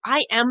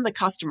I am the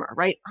customer,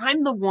 right?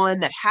 I'm the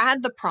one that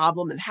had the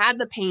problem and had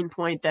the pain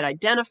point that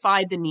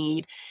identified the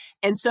need.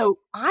 And so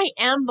I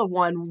am the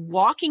one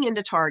walking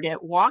into Target,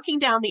 walking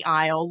down the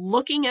aisle,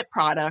 looking at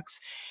products,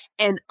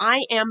 and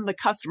I am the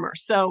customer.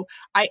 So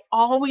I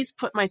always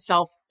put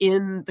myself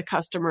in the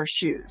customer's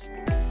shoes.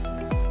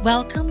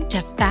 Welcome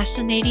to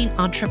Fascinating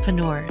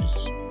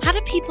Entrepreneurs. How do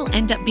people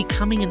end up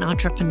becoming an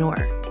entrepreneur?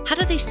 How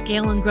do they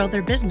scale and grow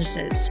their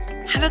businesses?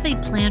 How do they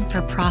plan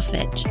for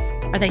profit?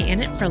 Are they in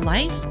it for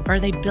life, or are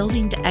they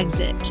building to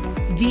exit?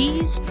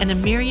 These and a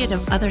myriad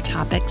of other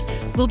topics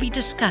will be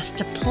discussed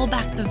to pull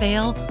back the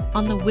veil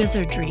on the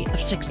wizardry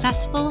of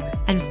successful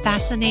and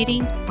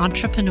fascinating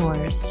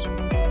entrepreneurs.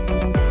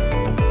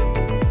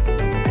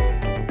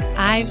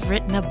 I've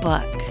written a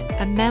book,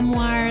 a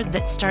memoir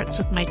that starts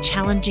with my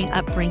challenging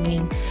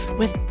upbringing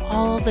with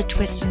all the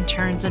twists and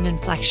turns and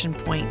inflection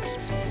points,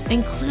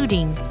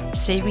 including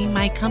saving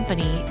my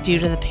company due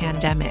to the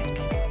pandemic.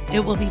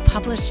 It will be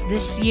published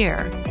this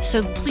year,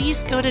 so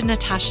please go to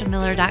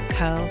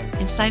natashamiller.co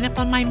and sign up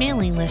on my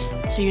mailing list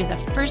so you're the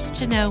first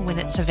to know when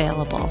it's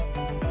available.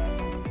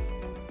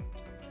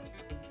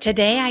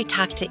 Today, I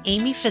talked to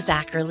Amy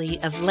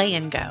Fazakerly of Lay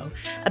 & Go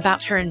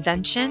about her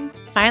invention,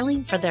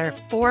 filing for their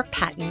 4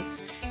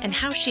 patents, and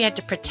how she had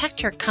to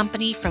protect her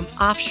company from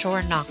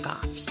offshore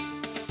knockoffs.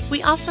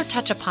 We also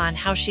touch upon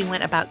how she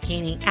went about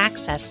gaining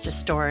access to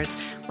stores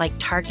like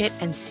Target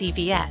and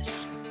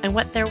CVS, and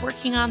what they're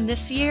working on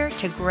this year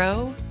to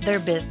grow their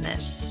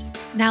business.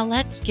 Now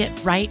let's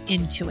get right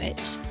into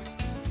it.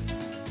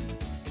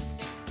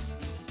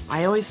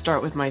 I always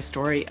start with my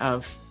story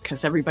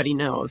because everybody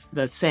knows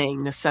the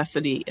saying,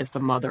 necessity is the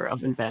mother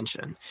of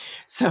invention.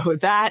 So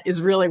that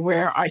is really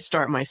where I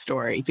start my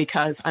story,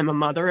 because I'm a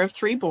mother of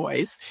 3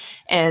 boys.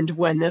 And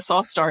when this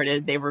all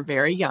started, they were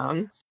very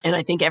young. And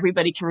I think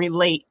everybody can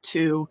relate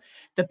to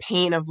the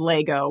pain of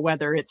Lego,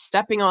 whether it's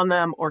stepping on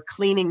them or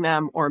cleaning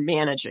them or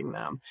managing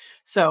them.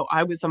 So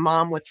I was a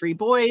mom with 3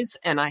 boys,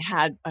 and I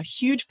had a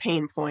huge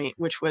pain point,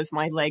 which was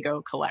my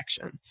Lego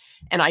collection.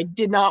 And I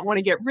did not want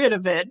to get rid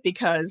of it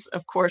because,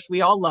 of course, we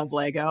all love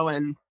Lego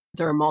and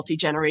they're a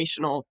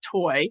multi-generational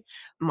toy.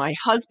 My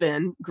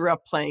husband grew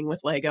up playing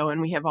with Lego, and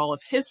we have all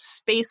of his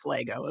space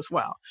Lego as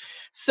well.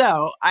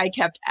 So I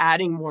kept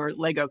adding more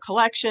Lego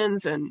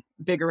collections and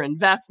bigger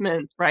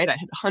investments, right? I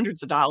had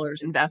hundreds of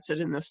dollars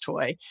invested in this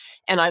toy,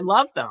 and I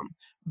loved them.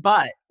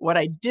 But what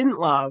I didn't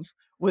love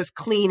was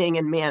cleaning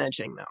and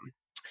managing them.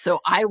 So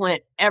I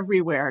went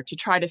everywhere to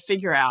try to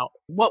figure out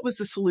what was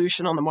the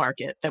solution on the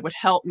market that would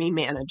help me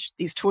manage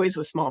these toys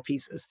with small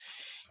pieces.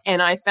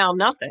 And I found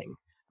nothing.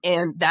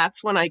 And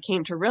that's when I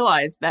came to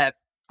realize that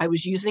I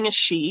was using a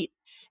sheet,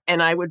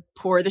 and I would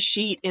pour the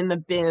sheet in the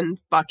bin,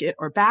 bucket,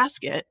 or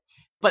basket,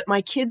 but my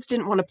kids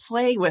didn't want to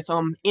play with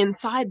them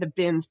inside the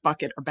bins,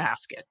 bucket, or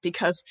basket,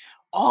 because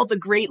all the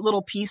great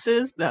little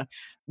pieces, the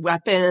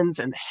weapons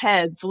and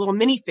heads, the little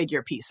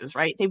minifigure pieces,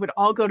 right? They would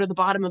all go to the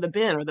bottom of the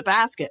bin or the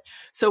basket.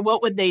 So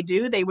what would they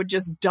do? They would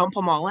just dump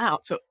them all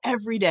out. So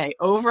every day,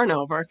 over and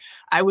over,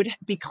 I would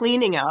be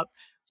cleaning up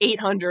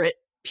 800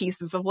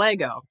 pieces of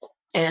Lego.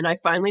 And I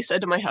finally said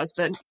to my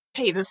husband,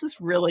 hey, this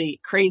is really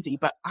crazy,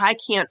 but I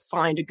can't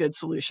find a good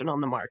solution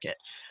on the market.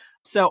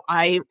 So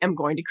I am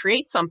going to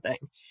create something.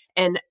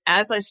 And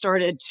as I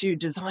started to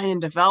design and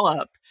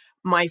develop,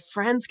 my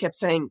friends kept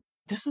saying,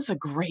 this is a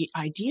great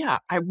idea.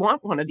 I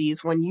want one of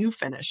these when you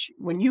finish.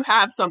 When you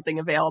have something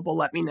available,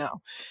 let me know.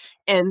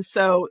 And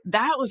so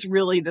that was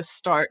really the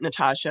start,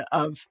 Natasha,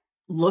 of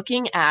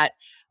looking at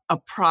a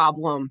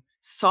problem,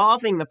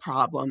 solving the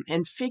problem,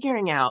 and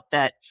figuring out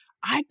that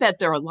I bet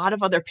there are a lot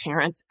of other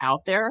parents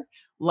out there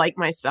like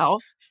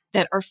myself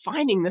that are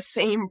finding the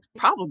same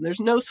problem. There's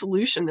no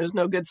solution. There's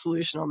no good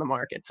solution on the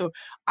market. So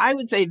I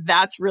would say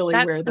that's really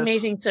where this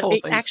amazing. So whole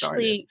it thing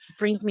actually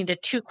brings me to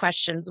 2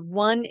 questions.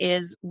 One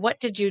is, what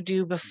did you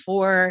do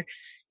before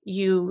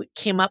you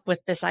came up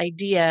with this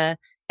idea?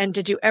 And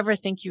did you ever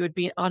think you would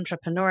be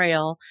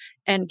entrepreneurial?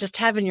 And just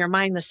have in your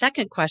mind, the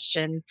second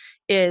question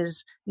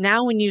is,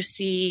 now when you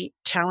see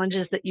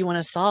challenges that you want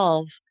to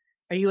solve,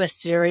 are you a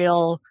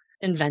serial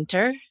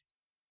inventor?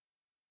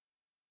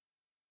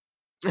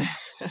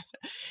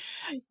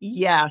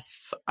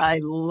 Yes, I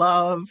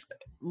love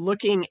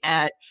looking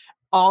at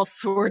all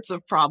sorts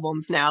of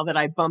problems now that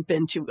I bump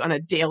into on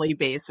a daily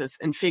basis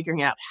and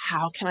figuring out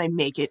how can I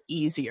make it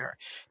easier?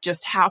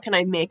 Just how can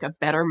I make a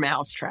better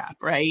mousetrap,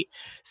 right?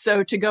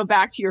 So to go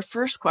back to your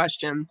first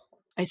question,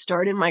 I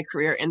started my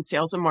career in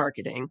sales and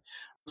marketing.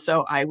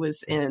 So I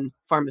was in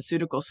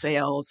pharmaceutical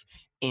sales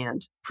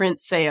and print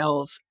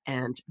sales.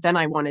 And then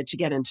I wanted to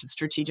get into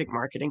strategic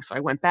marketing. So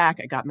I went back,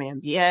 I got my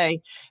MBA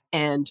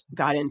and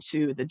got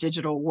into the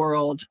digital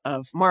world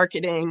of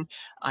marketing.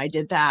 I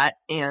did that.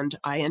 And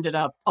I ended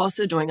up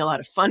also doing a lot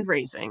of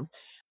fundraising.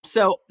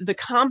 So the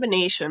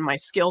combination, my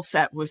skill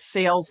set was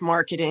sales,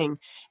 marketing,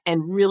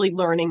 and really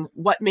learning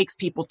what makes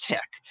people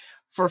tick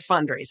for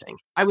fundraising.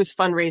 I was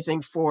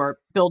fundraising for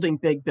building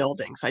big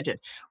buildings. I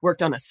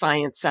worked on a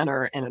science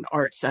center and an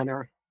art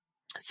center.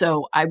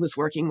 So I was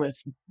working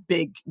with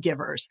big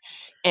givers.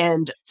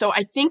 And so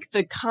I think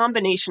the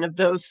combination of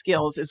those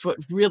skills is what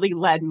really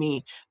led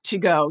me to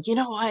go, you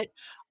know what?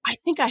 I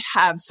think I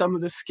have some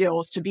of the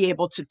skills to be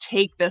able to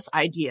take this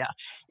idea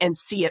and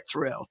see it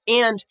through.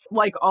 And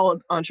like all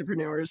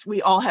entrepreneurs,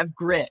 we all have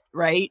grit,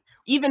 right?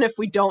 Even if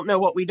we don't know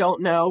what we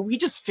don't know, we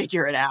just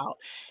figure it out.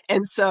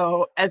 And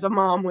so as a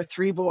mom with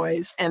 3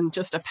 boys and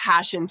just a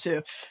passion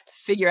to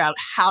figure out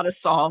how to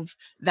solve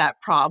that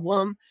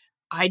problem,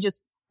 I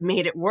just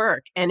made it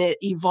work, and it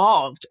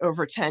evolved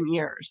over 10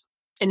 years.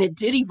 And it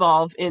did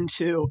evolve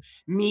into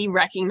me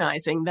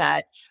recognizing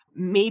that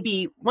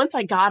maybe once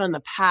I got on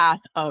the path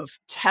of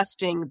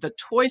testing the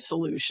toy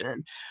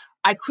solution,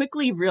 I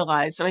quickly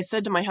realized, and I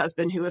said to my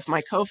husband, who was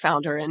my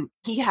co-founder, and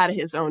he had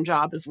his own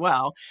job as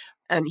well,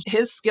 and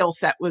his skill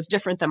set was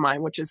different than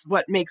mine, which is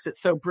what makes it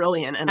so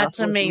brilliant and That's us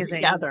working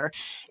amazing. together,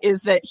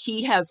 is that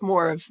he has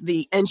more of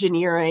the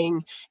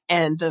engineering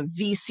and the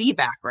VC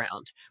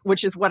background,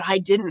 which is what I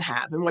didn't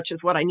have and which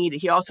is what I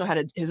needed. He also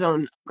had his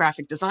own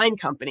graphic design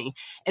company.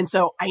 And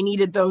so I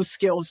needed those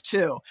skills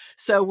too.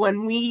 So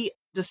when we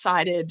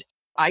decided,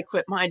 I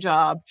quit my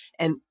job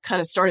and kind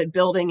of started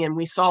building, and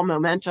we saw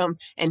momentum,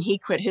 and he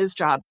quit his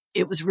job,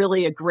 it was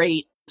really a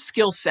great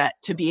skill set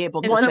to be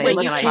able to And so say, what you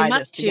let's came try up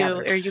this to,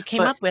 together. or you came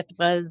But up with,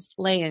 was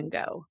Lay and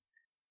Go.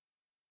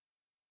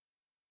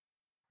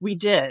 we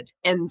did.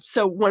 And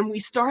so when we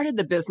started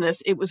the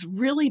business, it was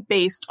really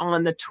based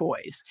on the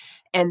toys.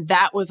 And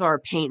that was our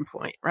pain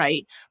point,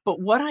 right?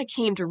 But what I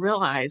came to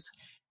realize,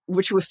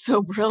 which was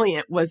so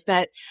brilliant, was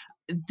that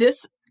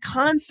this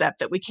concept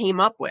that we came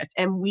up with,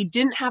 and we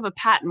didn't have a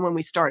patent when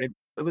we started,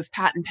 it was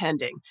patent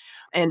pending.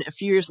 And a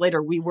few years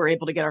later, we were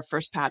able to get our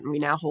first patent. We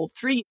now hold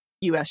 3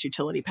 US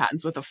utility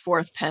patents with a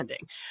 4th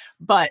pending.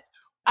 But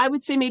I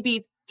would say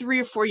maybe 3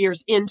 or 4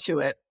 years into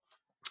it,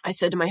 I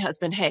said to my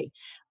husband, hey,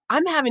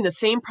 I'm having the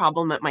same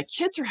problem that my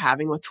kids are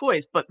having with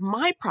toys, but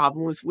my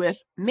problem was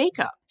with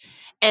makeup.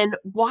 And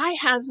why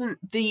hasn't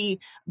the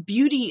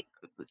beauty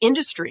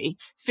industry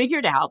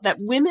figured out that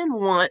women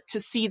want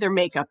to see their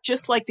makeup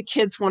just like the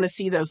kids want to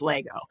see those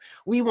Lego?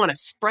 We want to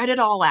spread it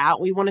all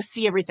out. We want to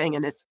see everything,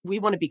 and we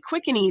want to be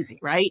quick and easy,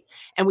 right?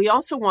 And we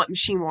also want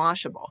machine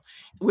washable,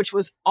 which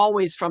was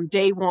always from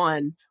day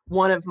one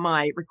of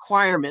my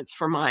requirements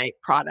for my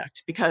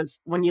product, because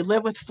when you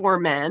live with 4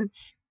 men,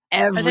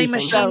 Are they everything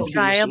machine has to be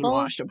machine dryable?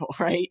 washable,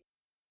 right?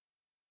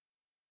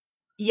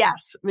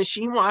 Yes,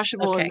 machine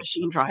washable and Okay.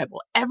 machine dryable.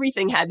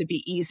 Everything had to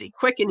be easy,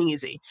 quick and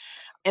easy.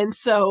 And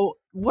so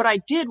what I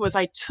did was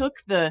I took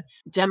the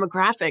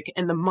demographic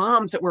and the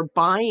moms that were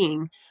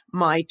buying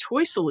my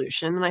toy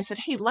solution, and I said,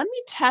 hey, let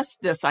me test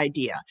this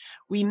idea.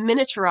 We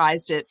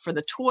miniaturized it for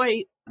the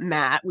toy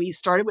mat. We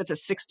started with a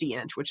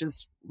 60-inch, which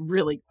is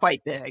really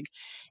quite big.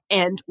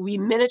 And we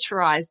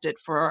miniaturized it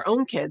for our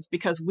own kids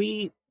because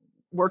we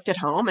worked at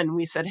home, and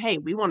we said, hey,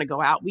 we want to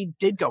go out. We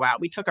did go out.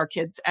 We took our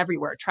kids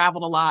everywhere,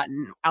 traveled a lot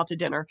and out to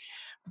dinner,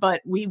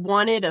 but we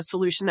wanted a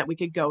solution that we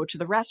could go to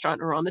the restaurant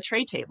or on the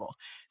tray table.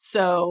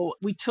 So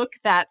we took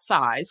that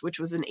size, which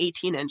was an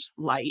 18-inch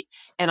light,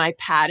 and I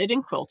padded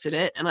and quilted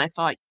it. And I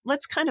thought,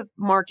 let's kind of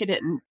market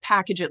it and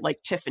package it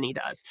like Tiffany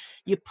does.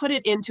 You put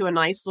it into a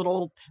nice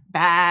little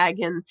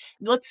bag, and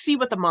let's see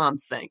what the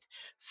moms think.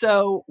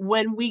 So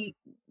when we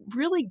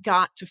really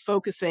got to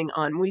focusing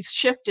on, we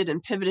shifted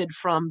and pivoted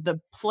from the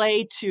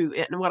play to,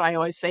 and what I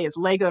always say is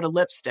Lego to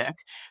lipstick.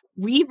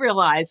 We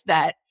realized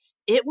that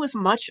it was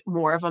much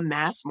more of a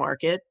mass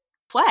market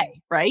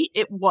play, right?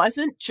 It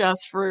wasn't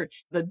just for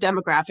the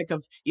demographic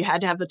of you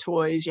had to have the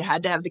toys, you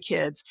had to have the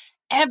kids.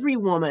 Every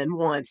woman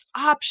wants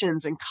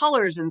options and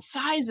colors and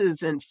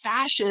sizes and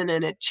fashion,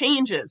 and it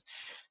changes.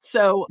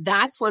 So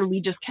that's when we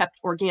just kept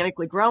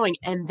organically growing.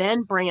 And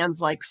then brands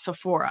like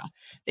Sephora,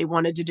 they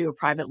wanted to do a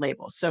private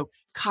label. So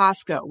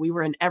Costco, we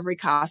were in every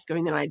Costco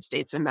in the United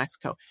States and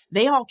Mexico.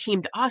 They all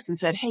came to us and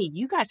said, hey,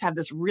 you guys have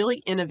this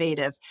really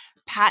innovative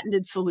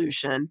patented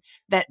solution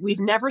that we've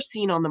never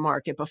seen on the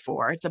market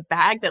before. It's a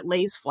bag that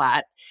lays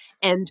flat,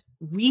 and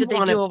we Did they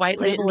want do to a white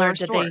put it label, in or our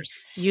did stores.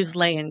 they use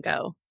Lay and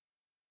Go?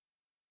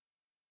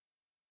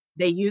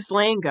 They used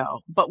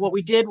Lango, but what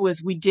we did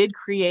was we did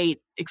create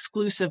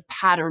exclusive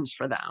patterns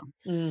for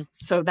them.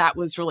 So that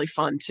was really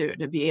fun too,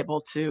 to be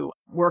able to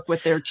work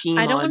with their team.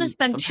 I don't want to on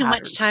spend some too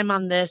patterns. much time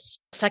on this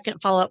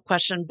second follow-up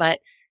question, but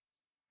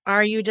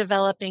are you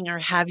developing, or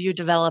have you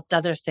developed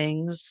other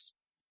things?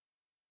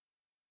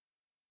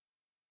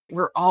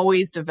 We're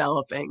always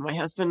developing. My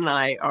husband and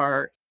I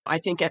are, I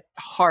think at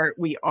heart,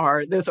 we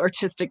are those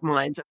artistic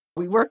minds.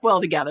 We work well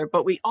together,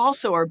 but we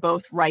also are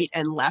both right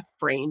and left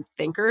brain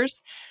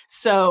thinkers.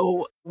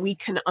 So we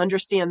can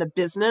understand the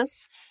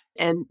business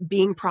and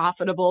being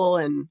profitable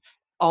and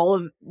all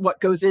of what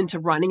goes into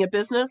running a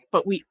business.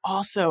 But we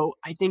also,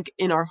 I think,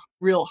 in our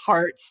real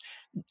hearts,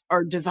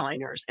 are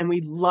designers, and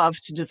we love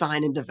to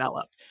design and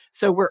develop.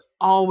 So we're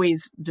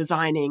always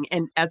designing.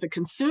 And as a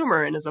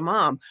consumer and as a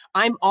mom,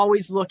 I'm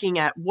always looking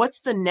at what's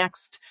the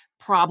next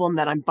problem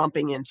that I'm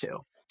bumping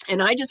into.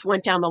 And I just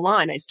went down the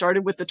line. I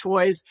started with the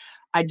toys.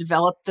 I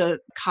developed the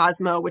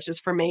Cosmo, which is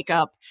for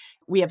makeup.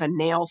 We have a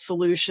nail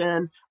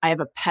solution. I have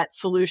a pet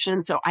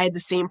solution. So I had the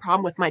same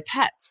problem with my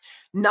pets.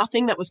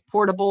 Nothing that was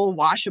portable,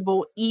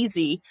 washable,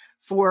 easy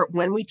for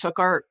when we took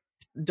our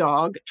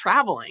dog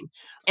traveling.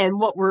 And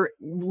what we're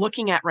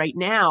looking at right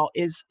now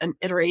is an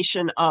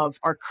iteration of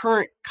our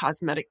current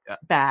cosmetic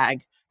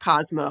bag,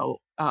 Cosmo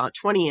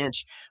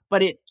 20-inch,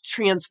 but it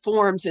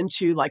transforms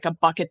into like a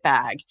bucket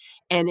bag,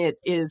 and it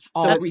is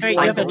all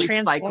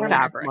recycled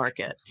fabric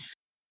market.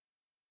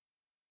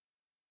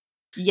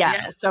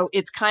 Yes. So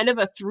it's kind of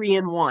a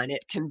 3-in-1.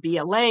 It can be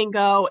a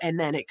Lango, and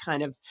then it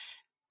kind of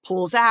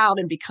pulls out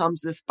and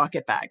becomes this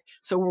bucket bag.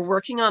 So we're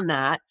working on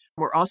that.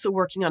 We're also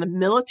working on a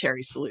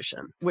military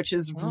solution, which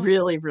is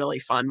really, really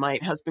fun. My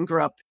husband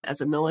grew up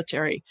as a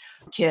military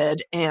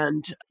kid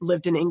and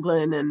lived in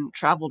England and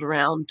traveled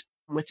around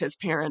with his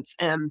parents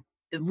and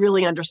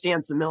really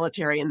understands the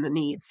military and the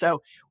needs.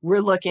 So we're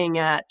looking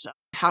at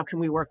how can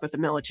we work with the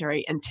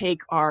military and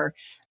take our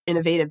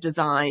innovative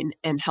design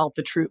and help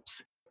the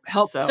troops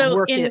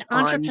work in it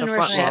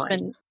entrepreneurship.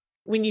 And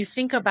when you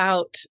think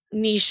about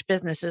niche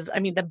businesses, I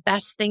mean, the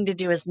best thing to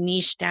do is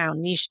niche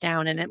down.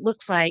 And it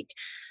looks like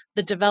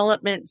the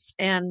developments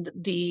and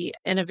the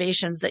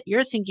innovations that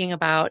you're thinking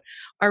about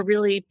are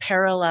really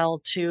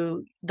parallel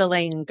to the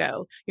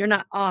Lango. You're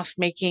not off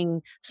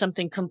making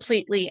something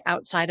completely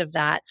outside of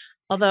that,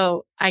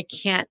 although I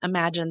can't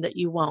imagine that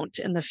you won't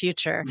in the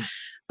future.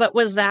 But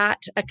was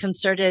that a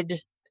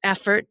concerted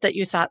effort that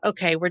you thought,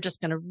 okay, we're just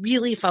going to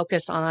really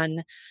focus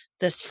on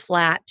this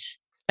flat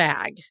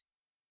bag?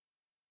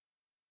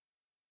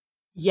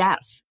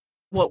 Yes.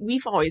 What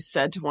we've always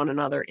said to one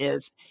another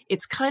is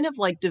it's kind of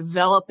like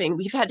developing,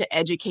 we've had to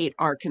educate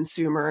our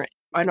consumer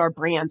and our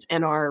brands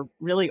and our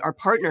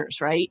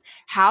partners, right?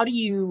 How do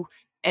you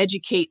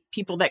educate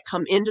people that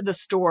come into the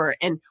store?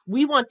 And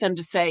we want them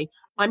to say,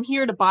 I'm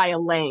here to buy a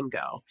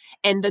Lango.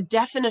 And the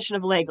definition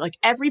of leg, like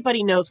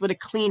everybody knows what a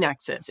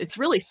Kleenex is. It's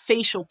really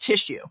facial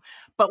tissue.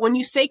 But when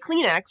you say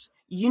Kleenex,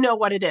 you know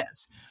what it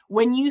is.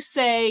 When you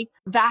say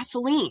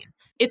Vaseline,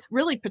 it's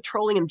really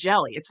petroleum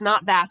jelly. It's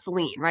not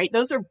Vaseline, right?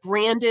 Those are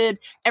branded.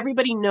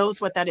 Everybody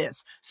knows what that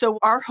is. So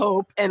our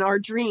hope and our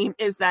dream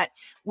is that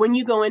when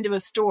you go into a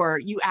store,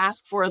 you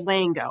ask for a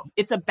Lango.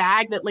 It's a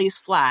bag that lays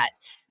flat,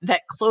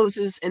 that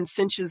closes and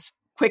cinches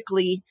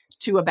quickly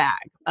to a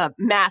bag. A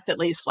mat that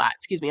lays flat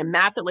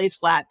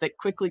that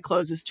quickly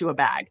closes to a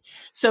bag.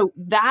 So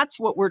that's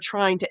what we're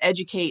trying to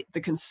educate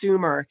the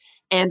consumer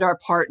and our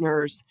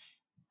partners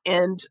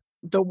and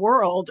the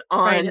world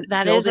on. Right.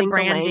 That is a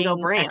branding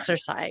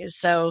exercise.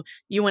 So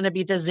you want to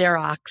be the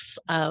Xerox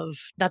of,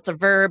 that's a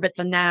verb, it's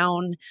a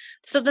noun.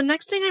 So the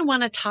next thing I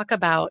want to talk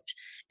about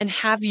and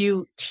have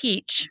you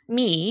teach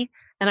me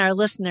and our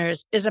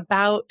listeners is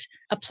about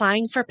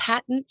applying for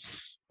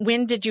patents.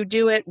 When did you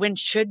do it? When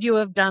should you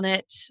have done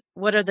it?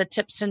 What are the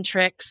tips and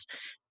tricks?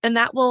 And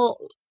that will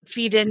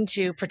feed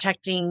into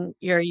protecting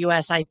your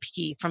US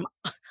IP from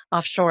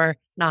offshore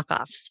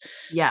knockoffs.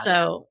 Yes.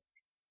 So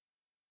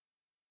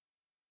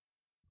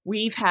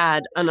we've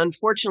had, and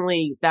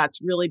unfortunately, that's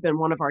really been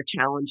one of our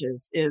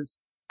challenges, is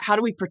how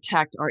do we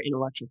protect our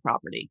intellectual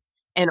property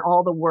and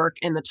all the work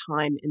and the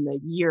time and the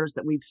years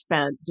that we've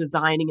spent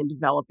designing and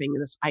developing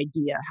this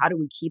idea? How do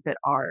we keep it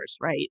ours,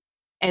 right?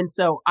 And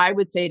so I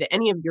would say to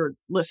any of your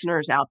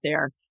listeners out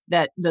there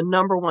that the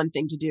number one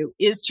thing to do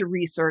is to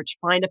research,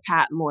 find a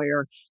patent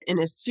lawyer, and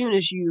as soon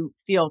as you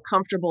feel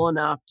comfortable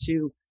enough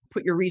to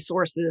put your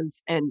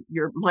resources and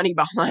your money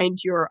behind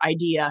your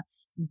idea,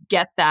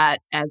 get that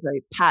as a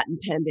patent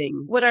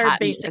pending. What are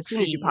basic as soon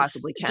fees? As you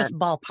possibly can. Just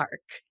ballpark.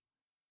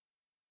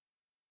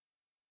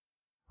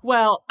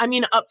 Well, I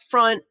mean, up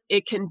front,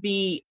 it can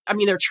be,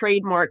 there are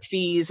trademark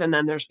fees and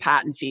then there's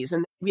patent fees.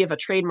 And we have a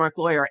trademark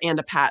lawyer and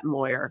a patent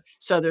lawyer.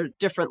 So there are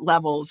different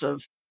levels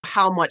of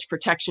how much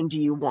protection do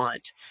you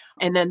want.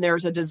 And then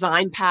there's a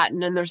design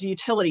patent and there's a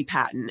utility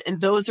patent.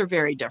 And those are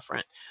very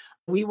different.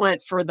 We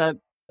went for the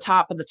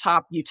top of the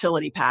top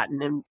utility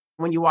patent. And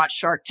when you watch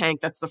Shark Tank,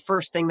 that's the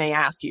first thing they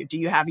ask you. Do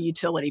you have a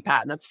utility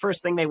patent? That's the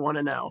first thing they want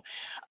to know.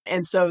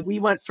 And so we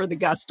went for the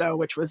Gusto,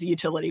 which was a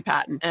utility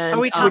patent. And, are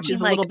we talking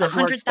like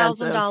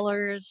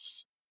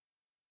 $100,000?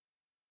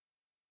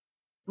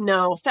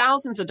 No,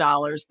 thousands of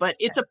dollars, but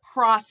it's a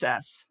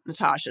process,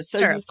 Natasha. So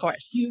sure, of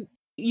course.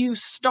 You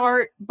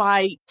start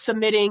by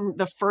submitting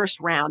the first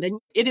round,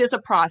 and it is a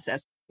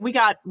process. We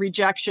got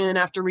rejection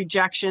after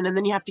rejection, and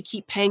then you have to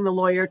keep paying the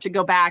lawyer to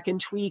go back and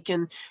tweak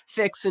and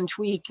fix and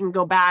tweak and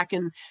go back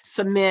and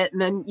submit.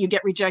 And then you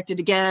get rejected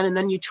again, and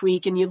then you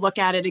tweak and you look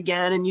at it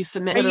again and you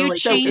submit. Are you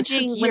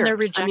changing when they're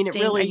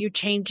rejecting? Are you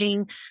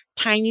changing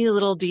tiny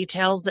little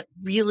details that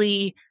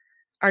really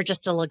are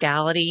just a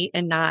legality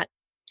and not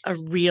a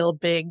real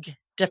big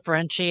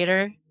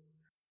differentiator?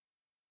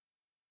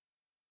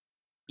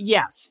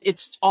 Yes,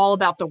 it's all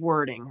about the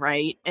wording,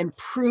 right? And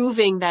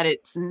proving that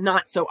it's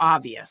not so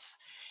obvious.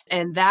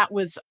 And that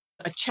was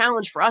a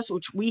challenge for us,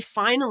 which we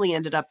finally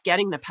ended up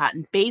getting the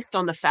patent based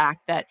on the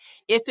fact that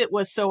if it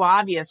was so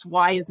obvious,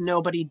 why is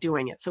nobody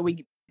doing it? So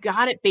we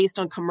got it based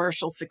on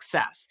commercial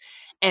success.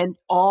 And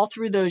all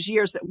through those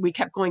years that we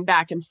kept going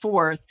back and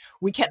forth,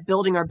 we kept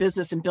building our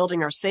business and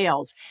building our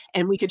sales.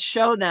 And we could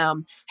show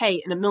them,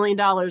 hey, in $1 million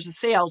of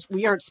sales,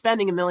 we aren't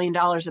spending $1 million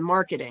in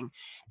marketing.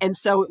 And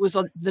so it was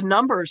the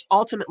numbers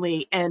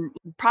ultimately, and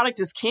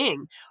product is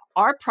king.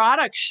 Our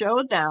product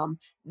showed them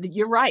that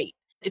you're right.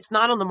 It's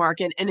not on the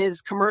market and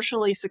is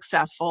commercially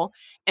successful.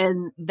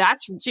 And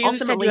that's So you said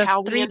ultimately you have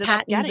how we 3 ended up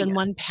patents getting and it.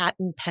 1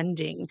 patent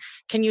pending.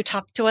 Can you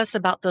talk to us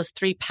about those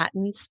 3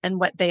 patents and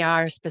what they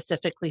are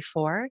specifically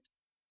for?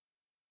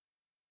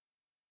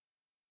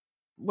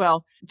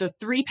 Well, the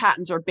 3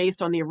 patents are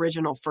based on the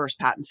original first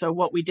patent. So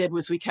what we did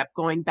was we kept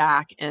going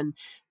back and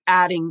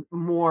adding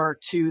more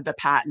to the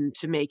patent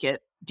to make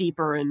it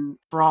deeper and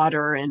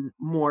broader and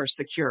more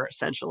secure,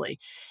 essentially.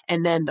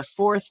 And then the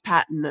 4th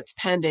patent that's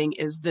pending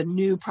is the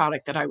new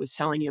product that I was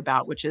telling you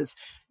about, which is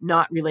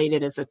not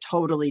related, as a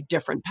totally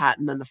different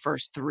patent than the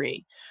first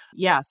 3.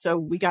 Yeah, so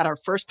we got our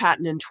first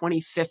patent in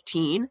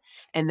 2015,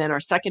 and then our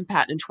second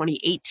patent in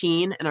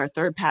 2018, and our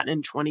third patent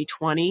in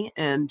 2020.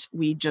 And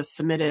we just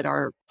submitted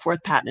our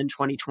 4th patent in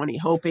 2020,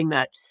 hoping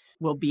that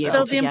we'll be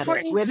able to The get it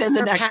importance within the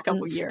for next couple of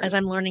patents, years. as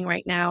I'm learning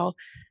right now,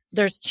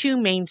 there's 2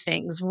 main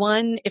things.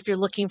 One, if you're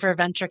looking for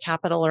venture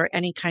capital or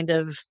any kind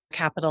of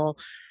capital,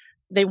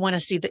 they want to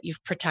see that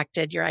you've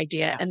protected your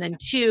idea. Yes. And then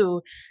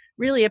 2,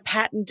 really a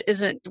patent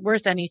isn't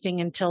worth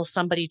anything until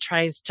somebody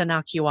tries to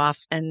knock you off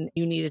and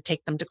you need to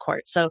take them to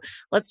court. So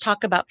let's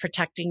talk about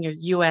protecting your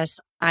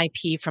U.S.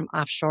 IP from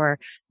offshore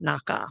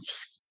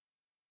knockoffs.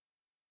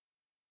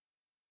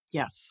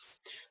 Yes.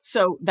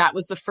 So that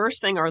was the first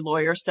thing our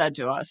lawyer said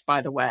to us,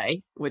 by the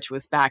way, which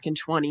was back in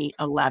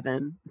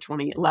 2011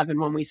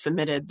 when we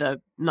submitted the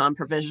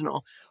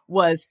non-provisional,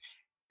 was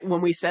when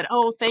we said,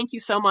 oh, thank you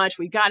so much.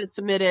 We got it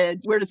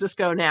submitted. Where does this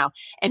go now?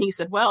 And he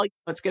said, well,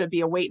 it's going to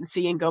be a wait and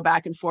see and go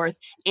back and forth.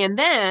 And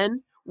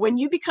then when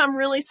you become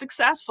really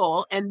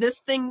successful and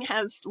this thing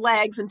has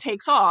legs and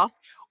takes off,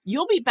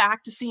 you'll be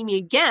back to see me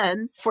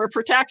again for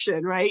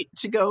protection, right?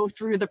 To go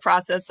through the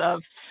process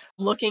of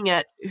looking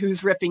at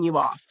who's ripping you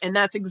off. And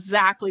that's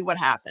exactly what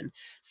happened.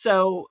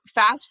 So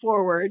fast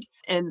forward,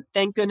 and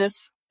thank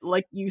goodness,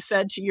 like you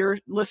said to your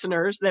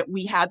listeners, that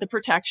we had the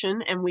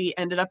protection and we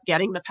ended up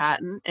getting the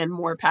patent and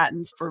more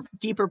patents for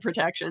deeper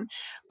protection,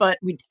 but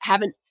we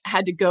haven't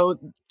had to go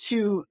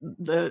to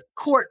the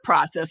court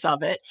process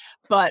of it.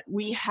 But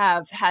we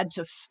have had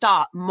to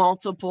stop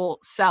multiple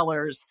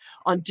sellers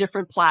on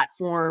different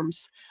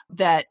platforms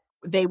that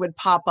they would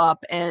pop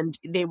up, and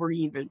they were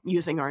even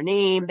using our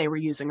name. They were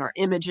using our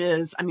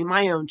images. I mean,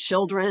 my own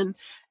children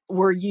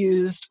were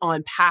used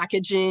on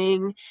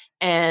packaging,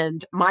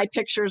 and my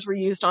pictures were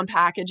used on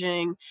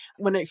packaging.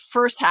 When it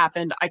first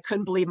happened, I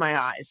couldn't believe my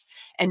eyes.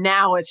 And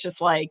now it's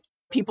just like,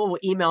 people will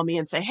email me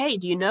and say, hey,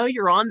 do you know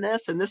you're on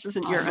this? And this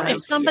isn't your...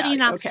 If somebody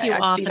knocks you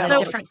off in a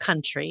different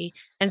country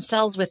and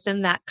sells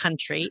within that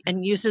country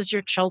and uses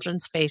your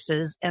children's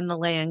faces and the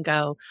Lay and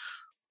Go,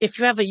 if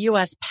you have a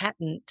U.S.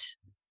 patent,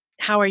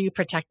 how are you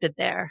protected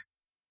there?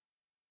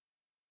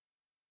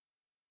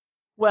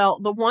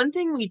 Well, the one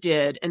thing we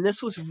did, and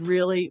this was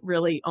really,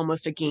 really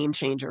almost a game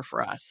changer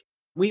for us.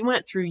 We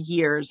went through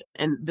years,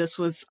 and this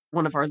was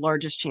one of our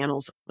largest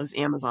channels, was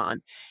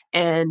Amazon.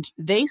 And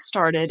they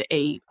started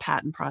a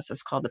patent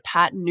process called the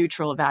Patent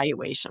Neutral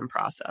Evaluation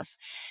Process.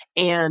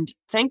 And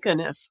thank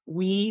goodness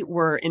we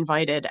were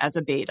invited as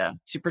a beta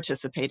to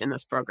participate in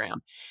this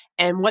program.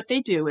 And what they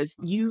do is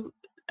you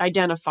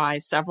identify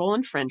several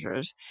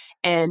infringers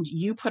and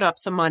you put up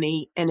some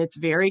money, and it's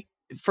very,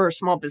 for a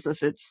small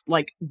business, it's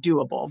like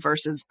doable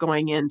versus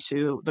going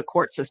into the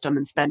court system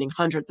and spending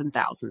hundreds and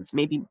thousands,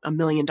 maybe $1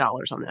 million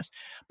on this.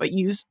 But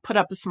you put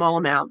up a small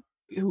amount.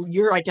 Who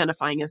you're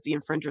identifying as the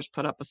infringers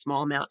put up a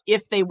small amount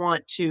if they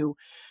want to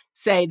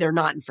say they're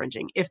not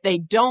infringing. If they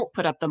don't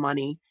put up the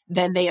money,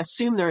 then they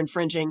assume they're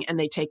infringing and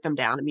they take them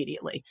down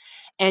immediately.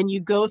 And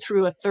you go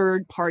through a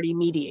third-party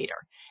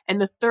mediator. And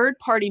the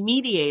third-party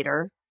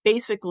mediator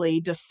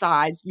basically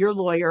decides, your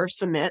lawyer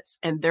submits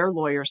and their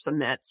lawyer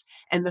submits,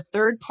 and the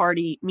third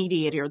party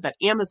mediator that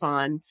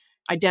Amazon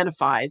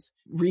identifies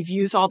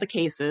reviews all the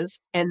cases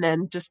and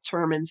then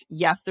determines,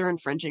 yes, they're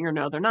infringing or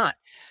no, they're not.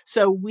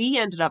 So we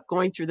ended up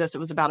going through this. It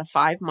was about a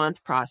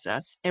 5-month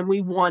process, and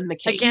we won the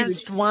case.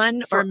 Against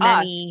one For or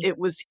many? us, it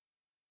was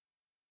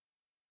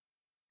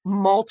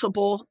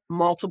multiple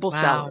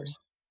sellers.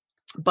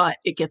 But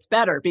it gets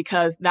better,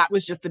 because that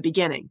was just the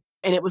beginning.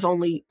 And it was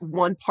only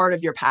one part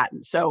of your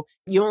patent. So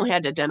you only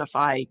had to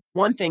identify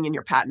one thing in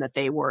your patent that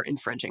they were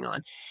infringing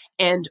on.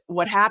 And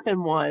what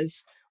happened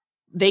was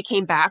they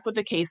came back with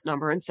a case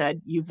number and said,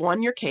 you've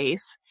won your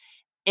case.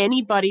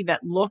 Anybody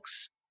that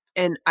looks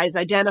and is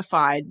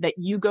identified that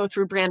you go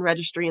through brand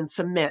registry and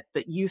submit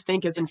that you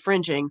think is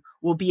infringing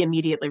will be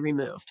immediately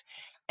removed.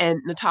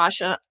 And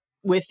Natasha,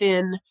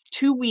 within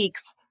 2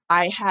 weeks,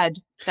 I had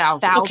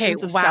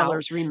thousands of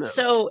sellers removed.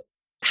 So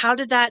how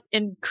did that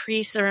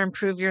increase or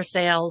improve your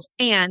sales?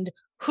 And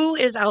who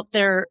is out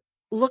there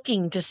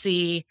looking to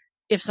see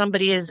if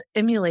somebody is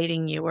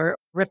emulating you or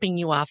ripping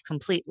you off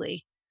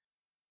completely?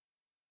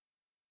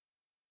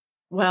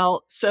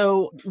 Well,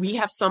 so we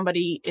have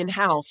somebody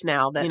in-house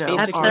now that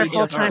That's basically their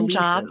does our full-time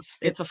job. leases.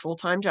 It's a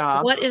full-time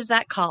job. What is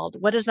that called?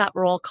 What is that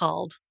role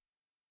called?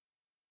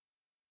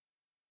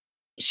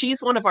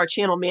 She's one of our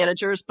channel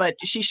managers, but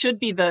she should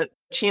be the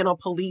channel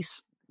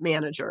police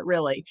manager,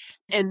 really.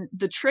 And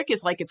the trick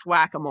is like it's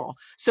whack-a-mole.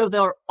 So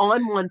they're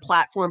on one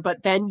platform,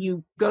 but then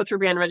you go through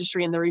brand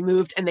registry and they're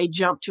removed and they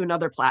jump to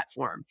another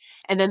platform.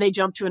 And then they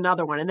jump to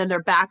another one and then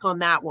they're back on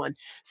that one.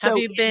 So Have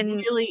you been,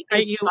 it really are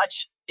is you,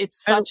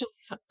 it's such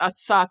a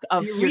suck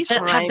of your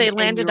time. have they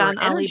landed and on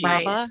your energy.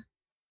 Alibaba?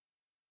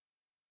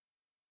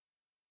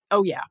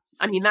 Oh, yeah.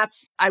 I mean,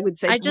 I would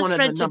say I just one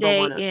read of the number today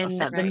one in the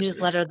offenders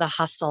newsletter, The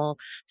Hustle,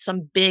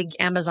 some big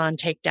Amazon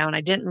takedown.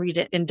 I didn't read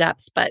it in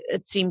depth, but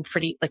it seemed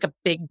pretty like a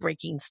big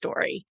breaking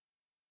story.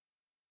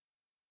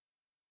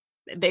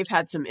 They've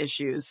had some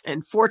issues.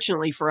 And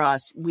fortunately for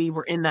us, we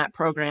were in that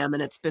program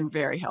and it's been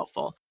very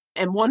helpful.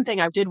 And one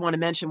thing I did want to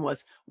mention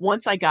was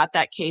once I got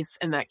that case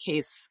and that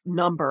case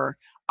number,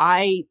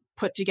 I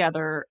put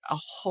together a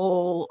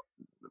whole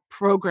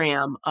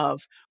program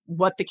of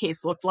what the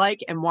case looked like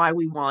and why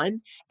we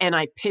won. And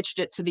I pitched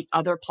it to the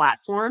other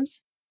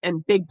platforms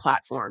and big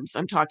platforms.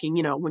 I'm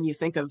talking, when you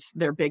think of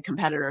their big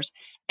competitors.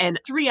 And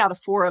 3 out of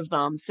 4 of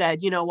them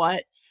said, you know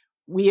what,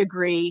 we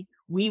agree.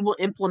 We will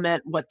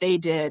implement what they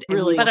did.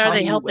 Really, but are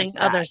they helping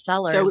other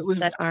sellers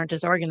that aren't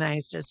as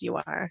organized as you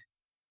are?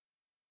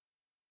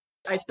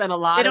 I spent a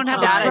lot of time. They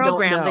don't have a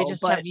program. They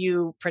just have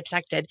you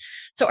protected.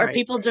 So are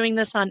people doing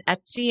this on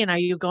Etsy? And are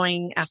you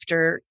going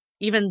after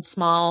even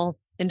small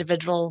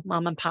individual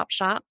mom and pop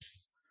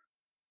shops?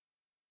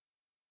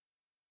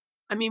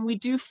 I mean, we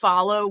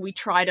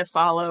try to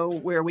follow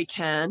where we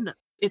can.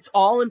 It's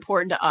all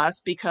important to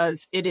us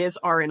because it is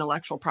our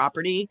intellectual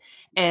property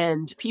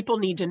and people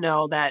need to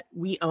know that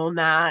we own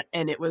that.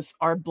 And it was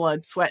our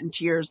blood, sweat, and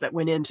tears that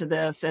went into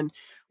this. And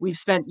we've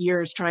spent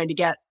years trying to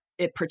get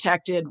it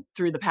protected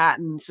through the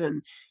patents.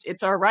 And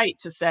it's our right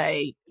to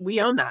say,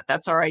 we own that.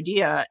 That's our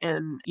idea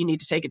and you need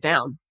to take it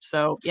down.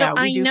 So yeah,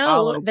 we do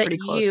follow pretty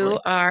closely. You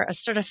are a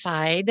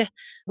certified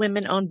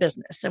women-owned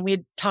business. And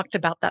we talked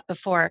about that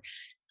before.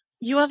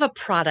 You have a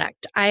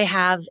product, I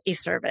have a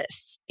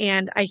service.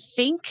 And I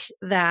think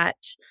that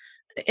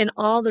in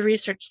all the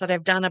research that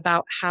I've done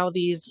about how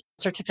these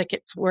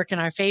certificates work in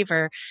our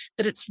favor,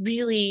 that it's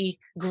really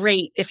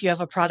great if you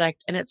have a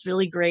product and it's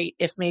really great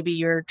if maybe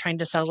you're trying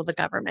to sell to the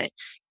government.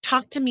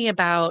 Talk to me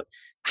about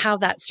how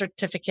that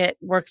certificate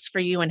works for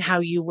you and how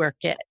you work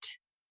it.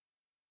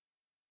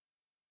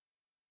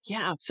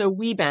 Yeah. So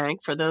WBENC,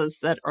 for those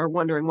that are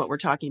wondering what we're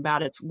talking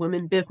about, it's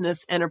Women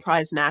Business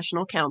Enterprise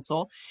National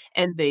Council,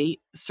 and they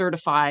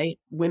certify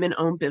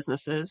women-owned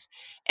businesses.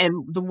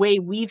 And the way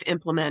we've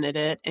implemented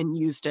it and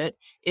used it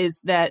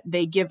is that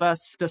they give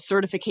us the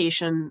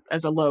certification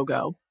as a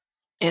logo.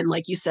 And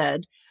like you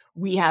said,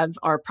 we have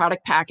our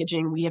product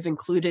packaging. We have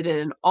included it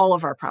in all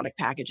of our product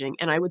packaging.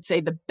 And I would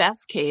say the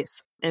best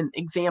case and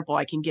example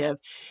I can give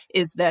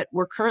is that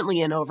we're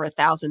currently in over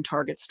 1,000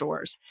 Target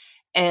stores.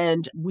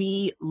 And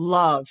we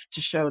love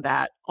to show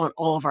that on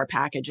all of our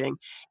packaging.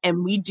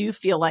 And we do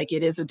feel like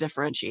it is a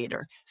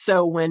differentiator.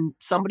 So when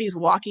somebody's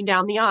walking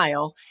down the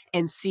aisle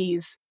and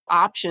sees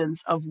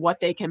options of what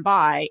they can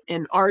buy,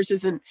 and ours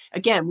isn't,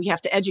 again, we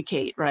have to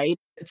educate, right?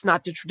 It's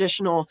not the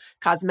traditional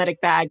cosmetic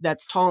bag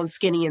that's tall and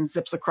skinny and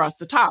zips across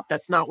the top.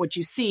 That's not what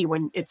you see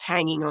when it's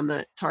hanging on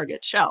the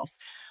Target shelf.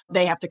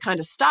 They have to kind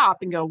of stop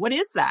and go, what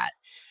is that?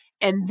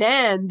 And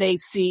then they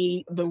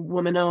see the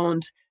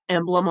woman-owned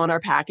emblem on our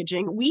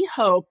packaging. We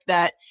hope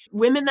that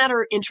women that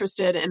are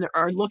interested and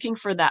are looking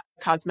for that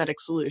cosmetic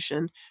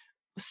solution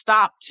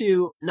stop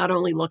to not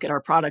only look at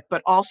our product,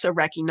 but also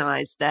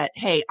recognize that,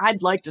 hey,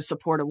 I'd like to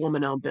support a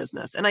woman-owned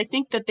business. And I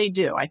think that they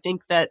do. I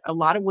think that a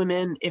lot of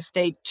women, if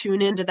they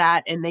tune into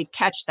that and they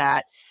catch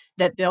that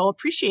they'll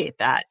appreciate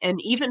that.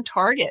 And even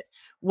Target,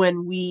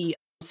 when we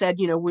said,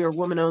 we're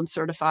woman-owned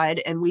certified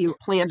and we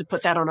plan to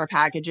put that on our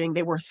packaging,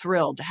 they were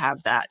thrilled to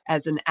have that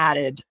as an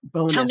added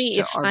bonus. Tell me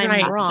if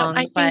I'm wrong,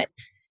 but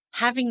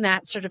having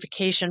that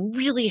certification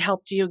really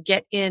helped you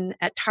get in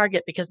at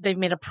Target because they've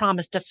made a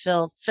promise to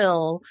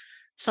fill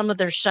some of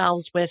their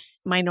shelves with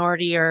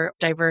minority or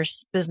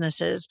diverse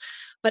businesses.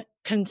 But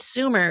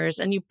consumers,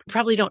 and you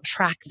probably don't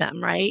track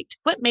them, right?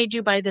 What made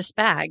you buy this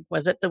bag?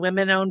 Was it the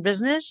women-owned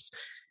business?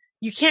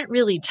 You can't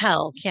really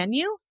tell, can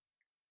you?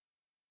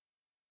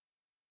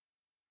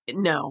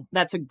 No,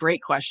 that's a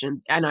great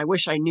question. And I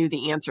wish I knew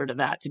the answer to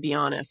that, to be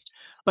honest.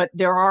 But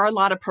there are a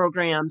lot of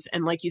programs.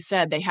 And like you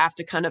said, they have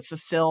to kind of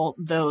fulfill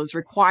those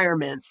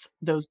requirements,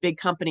 those big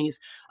companies.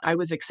 I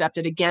was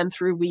accepted again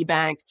through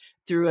WBENC,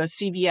 through a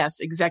CVS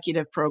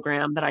executive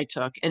program that I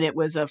took. And it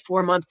was a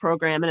 4-month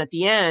program. And at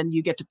the end,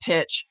 you get to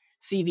pitch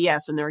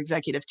CVS and their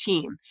executive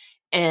team.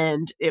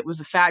 And it was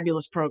a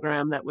fabulous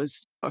program that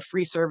was a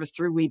free service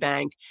through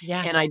WBENC.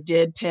 Yes. And I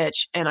did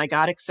pitch and I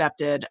got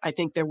accepted. I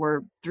think there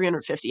were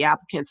 350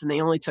 applicants and they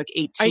only took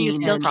 18. Are you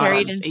still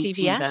carried in 18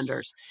 CVS?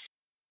 vendors.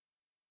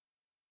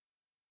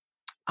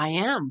 I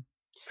am.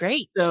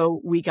 Great.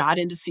 So we got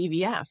into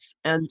CVS.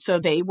 And so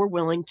they were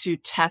willing to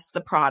test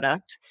the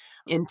product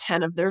in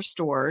 10 of their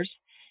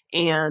stores.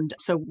 And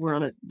so we're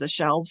on the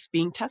shelves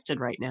being tested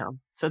right now.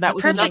 So that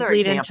was Perfect another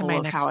lead into example my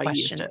of next how I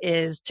used question it.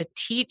 is to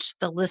teach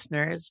the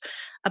listeners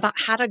about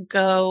how to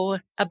go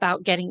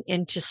about getting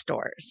into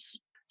stores.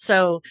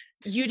 So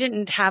you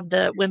didn't have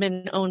the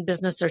women-owned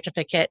business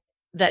certificate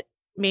that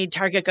made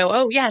Target go,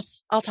 oh,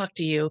 yes, I'll talk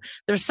to you.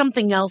 There's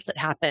something else that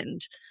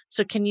happened.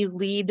 So can you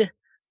lead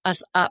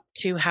us up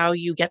to how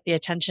you get the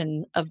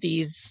attention of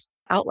these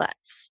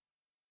outlets?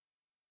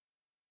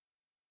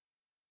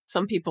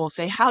 Some people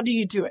say, how do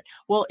you do it?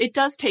 Well, it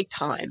does take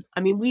time.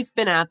 I mean, we've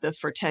been at this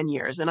for 10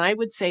 years, and I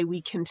would say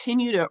we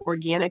continue to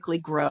organically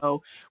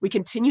grow. We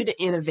continue to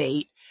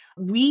innovate.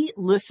 We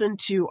listen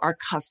to our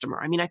customer.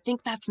 I mean, I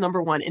think that's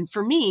number one. And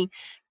for me,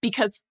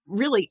 because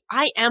really,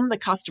 I am the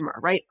customer,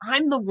 right?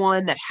 I'm the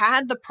one that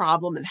had the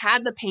problem and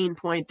had the pain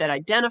point that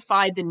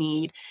identified the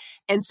need.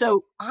 And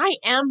so I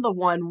am the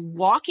one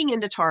walking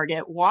into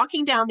Target,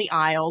 walking down the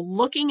aisle,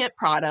 looking at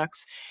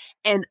products,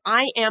 and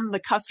I am the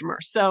customer.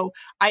 So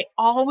I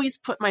always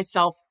put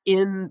myself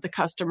in the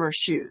customer's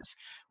shoes.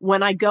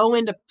 When I go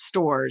into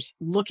stores,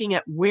 looking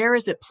at where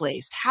is it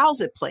placed?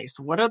 How's it placed?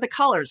 What are the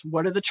colors?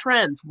 What are the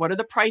trends? What are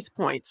the price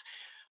points?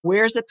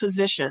 Where is it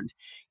positioned?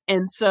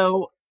 And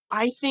so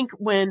I think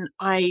when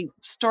I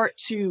start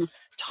to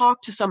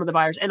talk to some of the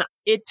buyers, and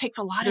it takes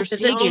a lot of Is it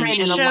digging trade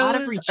and a lot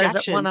of shows or is it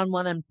rejection.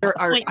 one-on-one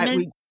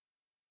appointment?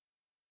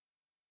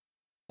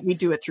 We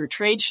do it through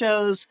trade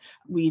shows.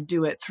 We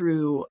do it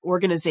through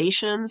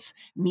organizations,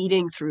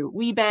 meeting through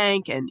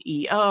WeBank and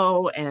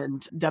EO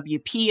and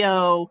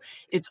WPO.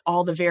 It's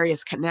all the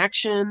various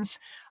connections.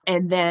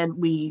 And then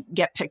we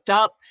get picked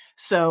up.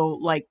 So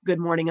like Good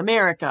Morning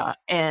America,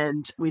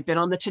 and we've been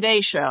on the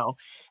Today Show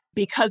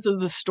because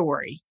of the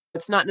story.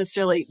 It's not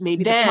necessarily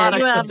maybe the product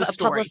you have of the a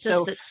story. publicist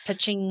So that's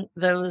pitching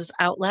those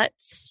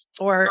outlets,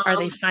 or are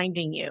they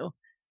finding you?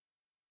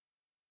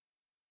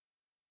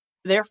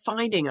 they're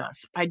finding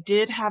us. I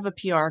did have a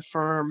PR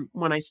firm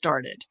when I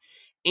started.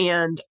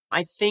 And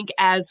I think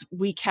as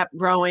we kept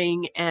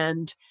growing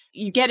and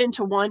you get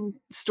into one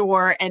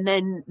store and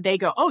then they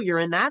go, oh, you're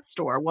in that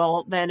store.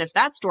 Well, then if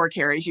that store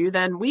carries you,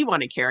 then we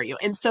want to carry you.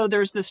 And so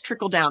there's this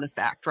trickle down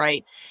effect,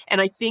 right?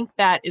 And I think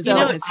that is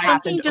what has something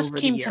happened just over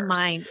the came years. to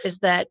mind is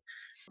that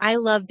I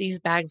love these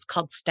bags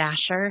called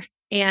Stasher.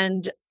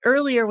 And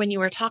earlier when you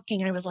were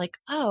talking, I was like,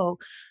 oh,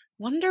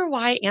 wonder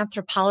why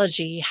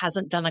Anthropologie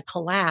hasn't done a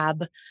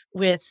collab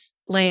with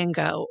Lay &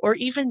 Go or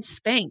even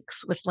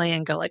Spanx with Lay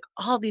 & Go, like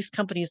all these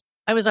companies.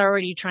 I was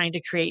already trying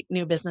to create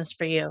new business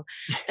for you.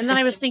 And then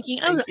I was thinking,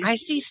 oh, I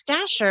see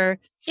Stasher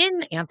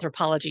in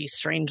Anthropologie,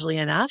 strangely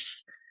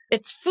enough.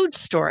 It's food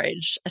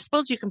storage. I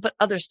suppose you can put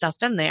other stuff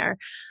in there.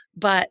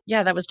 But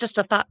yeah, that was just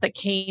a thought that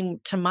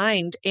came to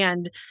mind.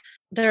 And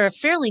they're a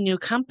fairly new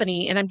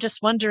company. And I'm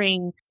just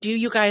wondering, do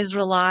you guys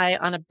rely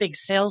on a big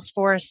sales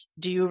force?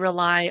 Do you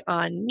rely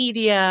on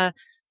media,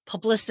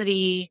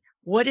 publicity?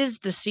 What is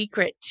the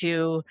secret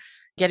to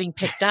getting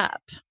picked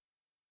up?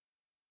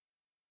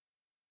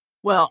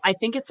 Well, I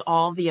think it's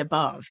all the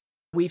above.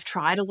 We've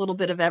tried a little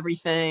bit of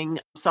everything.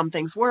 Some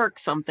things work,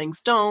 some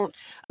things don't.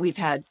 We've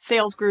had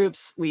sales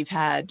groups, we've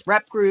had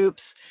rep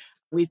groups.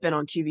 We've been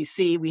on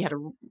QVC. We had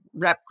a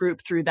rep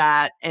group through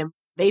that, and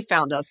they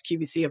found us,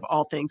 QVC of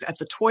all things, at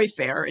the Toy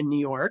Fair in New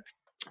York.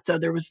 So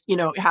there was,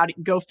 how to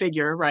go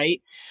figure,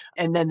 right?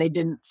 And then they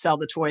didn't sell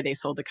the toy, they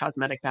sold the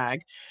cosmetic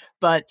bag.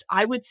 But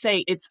I would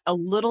say it's a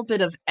little bit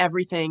of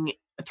everything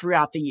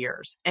throughout the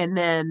years. And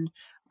then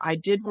I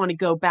did want to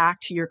go back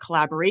to your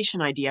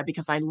collaboration idea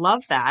because I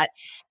love that.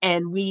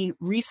 And we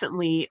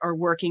recently are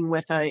working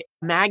with a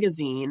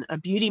magazine, a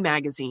beauty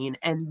magazine,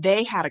 and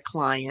they had a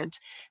client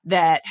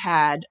that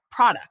had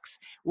products.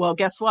 Well,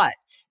 guess what?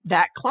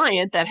 That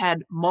client that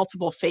had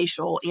multiple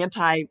facial,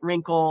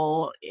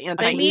 anti-wrinkle,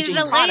 anti-aging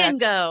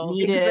products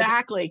needed.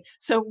 Exactly.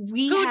 So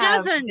we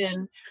have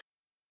been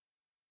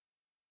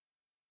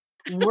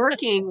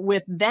working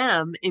with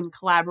them in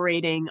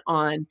collaborating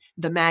on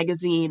the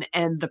magazine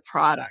and the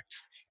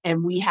products.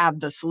 And we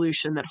have the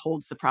solution that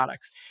holds the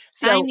products.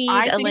 So I need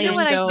a Lay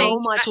 & Go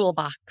much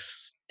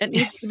toolbox. It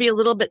needs to be a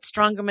little bit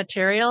stronger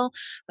material,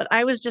 but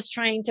I was just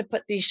trying to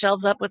put these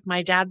shelves up with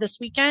my dad this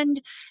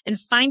weekend and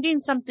finding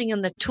something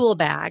in the tool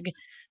bag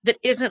that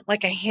isn't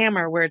like a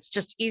hammer where it's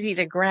just easy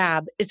to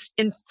grab. It's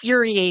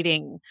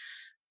infuriating.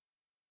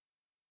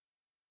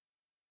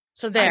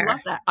 So there. I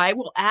love that. I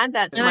will add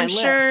that to my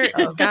list. And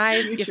I'm sure,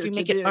 guys, if you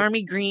make it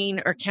army green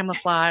or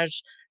camouflage,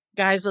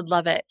 guys would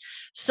love it.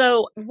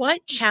 So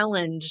what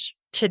challenge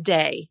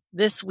today,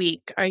 this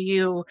week, are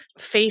you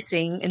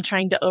facing and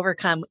trying to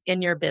overcome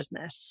in your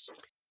business?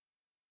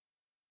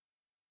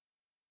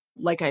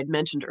 Like I had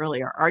mentioned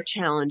earlier, our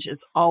challenge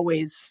is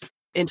always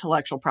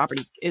intellectual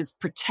property, is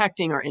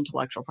protecting our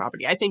intellectual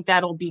property. I think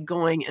that'll be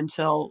going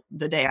until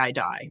the day I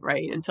die,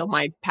 right? Until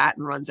my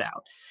patent runs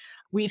out.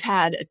 We've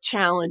had a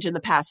challenge in the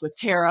past with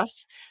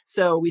tariffs.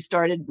 So we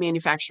started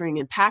manufacturing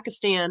in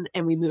Pakistan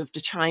and we moved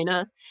to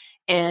China.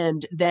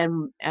 And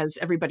then, as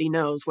everybody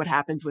knows, what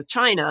happens with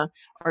China,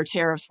 our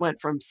tariffs went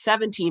from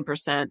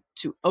 17%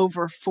 to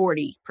over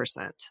 40%.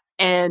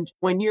 And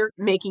when you're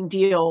making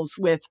deals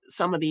with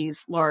some of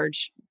these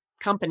large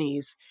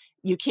companies,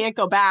 you can't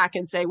go back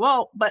and say,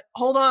 well, but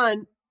hold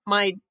on,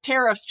 my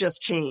tariffs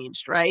just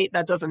changed, right?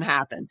 That doesn't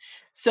happen.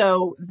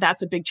 So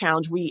that's a big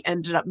challenge. We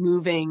ended up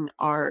moving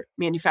our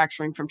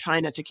manufacturing from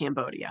China to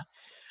Cambodia.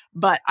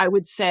 But I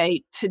would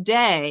say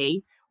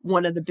today,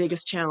 one of the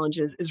biggest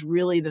challenges is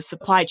really the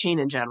supply chain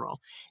in general.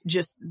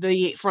 Just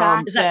the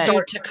fact is that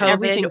due to COVID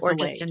everything's or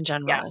delayed. just in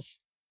general? Yes,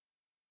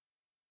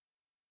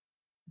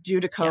 due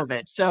to COVID.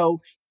 Yeah.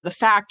 So the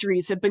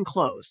factories have been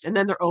closed, and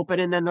then they're open,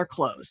 and then they're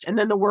closed, and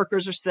then the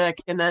workers are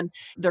sick, and then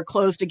they're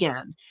closed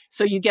again.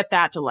 So you get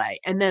that delay,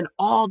 and then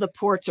all the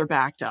ports are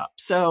backed up.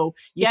 So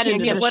you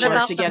can't get a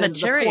ship to get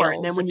into the port.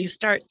 And then when you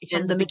start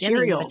from the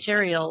beginning,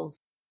 materials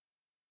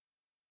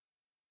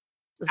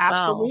as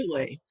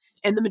absolutely. Well.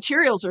 And the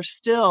materials are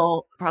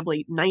still,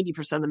 probably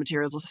 90% of the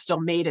materials are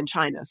still made in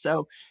China.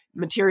 So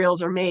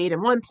materials are made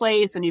in one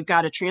place and you've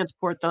got to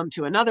transport them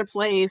to another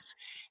place.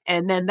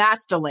 And then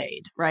that's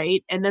delayed,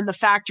 right? And then the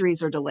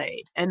factories are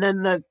delayed. And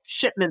then the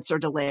shipments are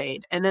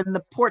delayed. And then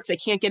the ports, they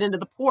can't get into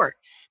the port.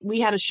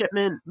 We had a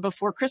shipment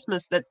before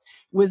Christmas that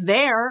was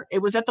there.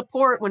 It was at the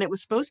port when it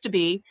was supposed to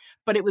be,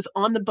 but it was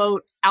on the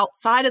boat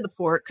outside of the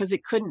port because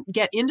it couldn't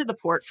get into the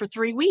port for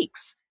 3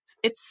 weeks.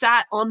 It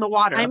sat on the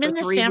water. I'm in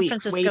the San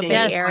Francisco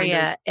Bay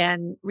Area,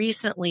 and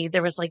recently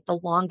there was like the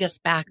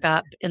longest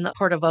backup in the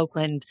Port of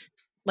Oakland,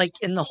 like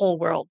in the whole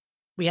world.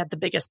 We had the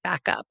biggest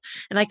backup,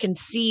 and I can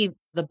see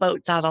the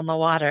boats out on the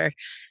water.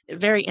 A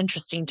very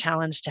interesting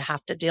challenge to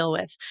have to deal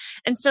with.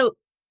 And so,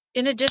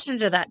 in addition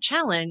to that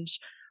challenge,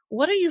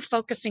 what are you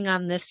focusing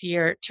on this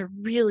year to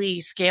really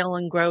scale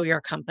and grow your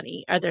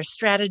company? Are there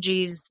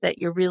strategies that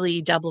you're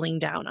really doubling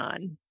down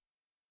on?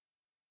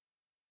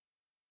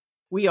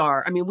 We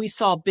are. I mean, we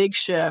saw a big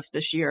shift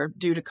this year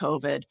due to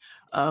COVID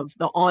of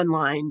the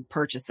online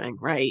purchasing,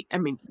 right? I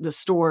mean, the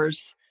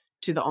stores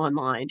to the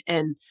online.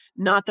 And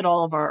not that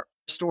all of our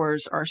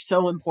stores are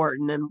so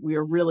important, and we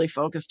are really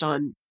focused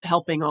on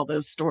helping all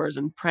those stores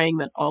and praying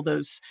that all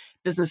those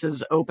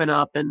businesses open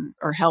up and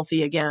are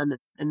healthy again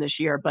in this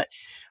year.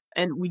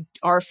 And we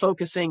are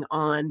focusing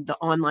on the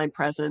online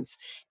presence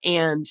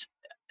and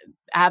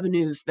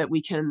avenues that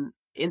we can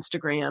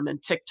Instagram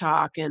and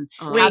TikTok, and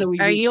how do we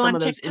reach some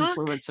of those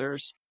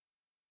influencers?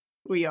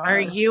 We are. Are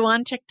you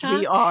on TikTok?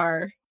 We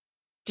are.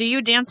 Do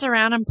you dance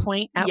around and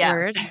point at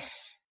words?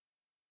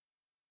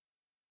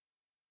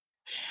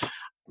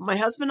 My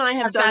husband and I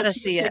have done a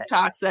few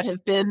TikToks that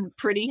have been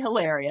pretty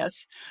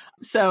hilarious.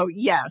 So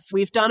yes,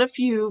 we've done a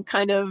few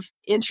kind of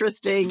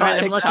interesting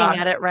I'm looking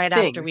at it right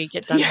things. After we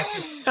get done Yeah.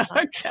 with this.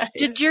 Okay.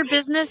 Did your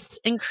business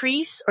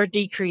increase or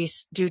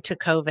decrease due to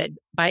COVID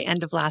by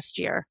end of last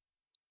year?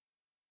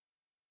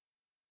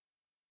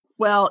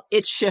 Well,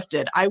 it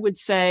shifted. I would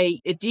say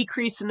it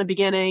decreased in the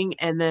beginning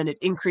and then it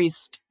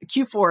increased.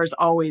 Q4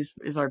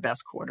 is our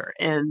best quarter.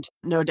 And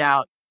no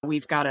doubt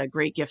we've got a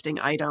great gifting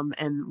item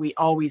and we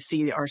always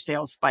see our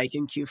sales spike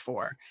in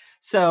Q4.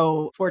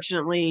 So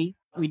fortunately,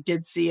 we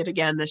did see it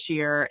again this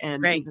year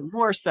and even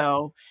more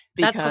so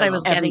because that's what I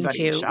was getting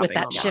to with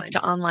that online. Shift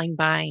to online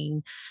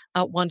buying.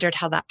 Wondered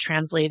how that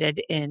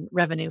translated in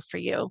revenue for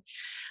you.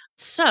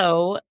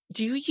 So,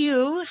 do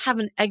you have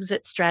an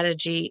exit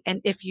strategy?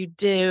 And if you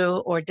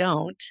do or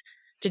don't,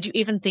 did you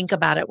even think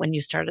about it when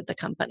you started the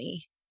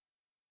company?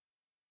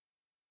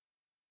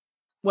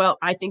 Well,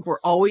 I think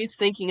we're always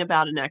thinking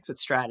about an exit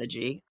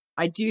strategy.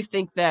 I do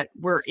think that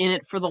we're in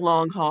it for the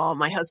long haul.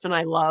 My husband and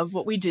I love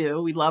what we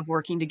do. We love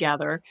working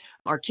together.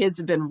 Our kids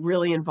have been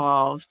really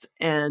involved.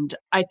 And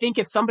I think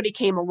if somebody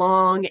came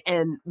along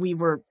and we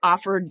were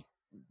offered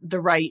the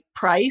right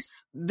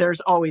price,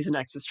 there's always an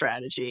exit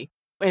strategy.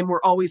 And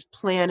we're always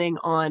planning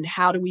on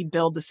how do we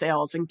build the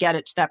sales and get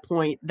it to that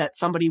point that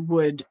somebody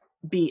would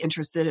be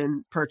interested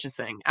in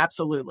purchasing.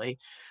 Absolutely.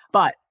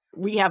 But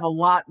we have a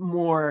lot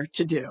more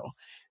to do.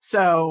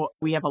 So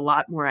we have a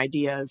lot more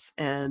ideas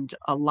and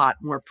a lot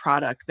more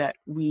product that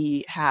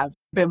we have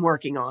been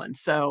working on.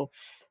 So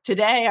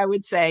today I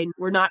would say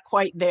we're not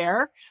quite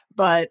there,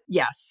 but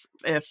yes,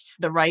 if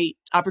the right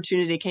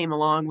opportunity came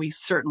along, we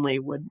certainly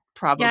would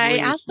probably I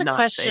asked the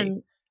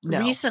question no.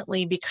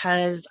 recently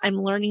because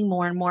I'm learning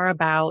more and more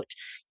about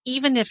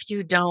even if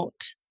you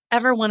don't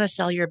ever want to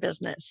sell your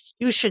business,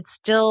 you should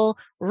still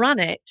run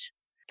it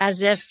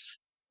as if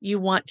you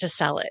want to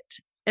sell it.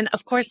 And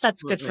of course,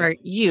 that's good for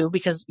you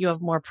because you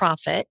have more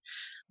profit.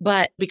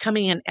 But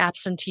becoming an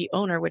absentee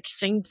owner, which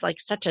seems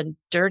like such a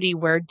dirty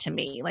word to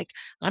me, like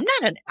I'm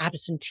not an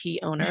absentee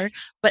owner,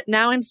 but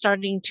now I'm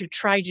starting to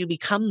try to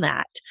become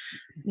that.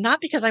 Not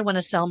because I want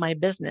to sell my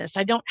business.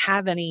 I don't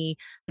have any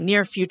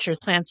near future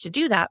plans to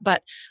do that,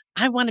 but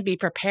I want to be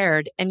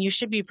prepared. And you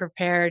should be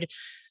prepared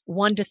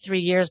 1 to 3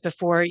 years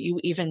before you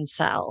even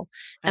sell.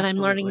 And I'm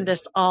learning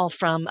this all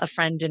from a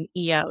friend in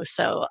EO.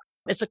 So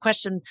it's a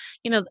question,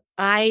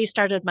 I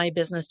started my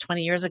business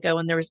 20 years ago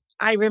and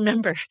I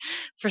remember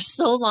for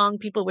so long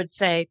people would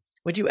say,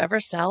 would you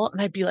ever sell?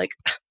 And I'd be like,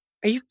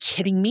 are you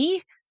kidding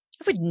me?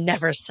 I would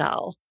never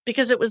sell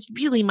because it was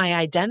really my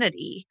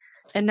identity.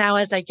 And now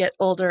as I get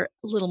older,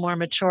 a little more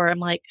mature, I'm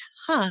like,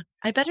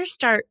 I better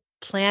start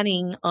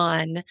planning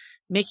on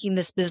making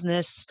this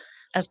business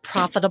as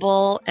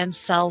profitable and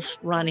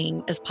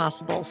self-running as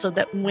possible so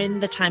that when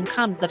the time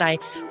comes that I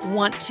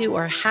want to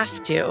or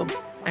have to,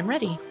 I'm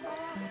ready.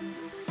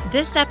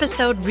 This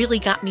episode really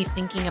got me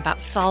thinking about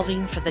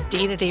solving for the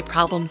day-to-day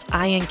problems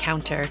I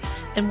encounter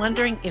and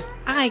wondering if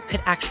I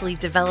could actually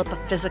develop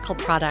a physical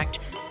product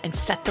and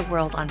set the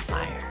world on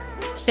fire.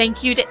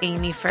 Thank you to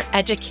Amy for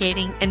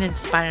educating and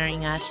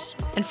inspiring us.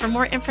 And for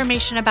more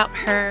information about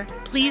her,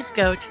 please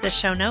go to the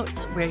show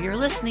notes where you're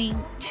listening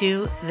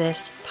to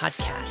this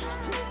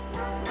podcast.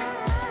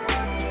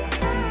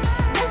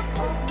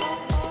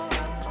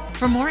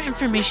 For more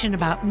information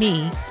about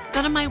me,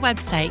 go to my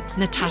website,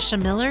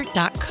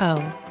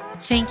 natashamiller.co.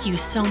 Thank you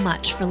so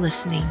much for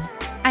listening.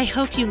 I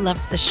hope you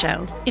loved the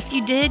show. If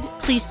you did,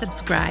 please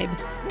subscribe.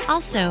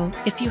 Also,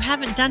 if you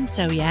haven't done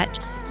so yet,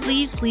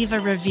 please leave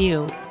a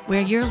review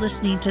where you're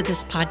listening to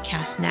this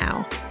podcast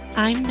now.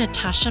 I'm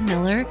Natasha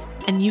Miller,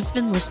 and you've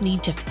been listening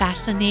to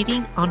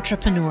Fascinating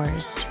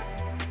Entrepreneurs.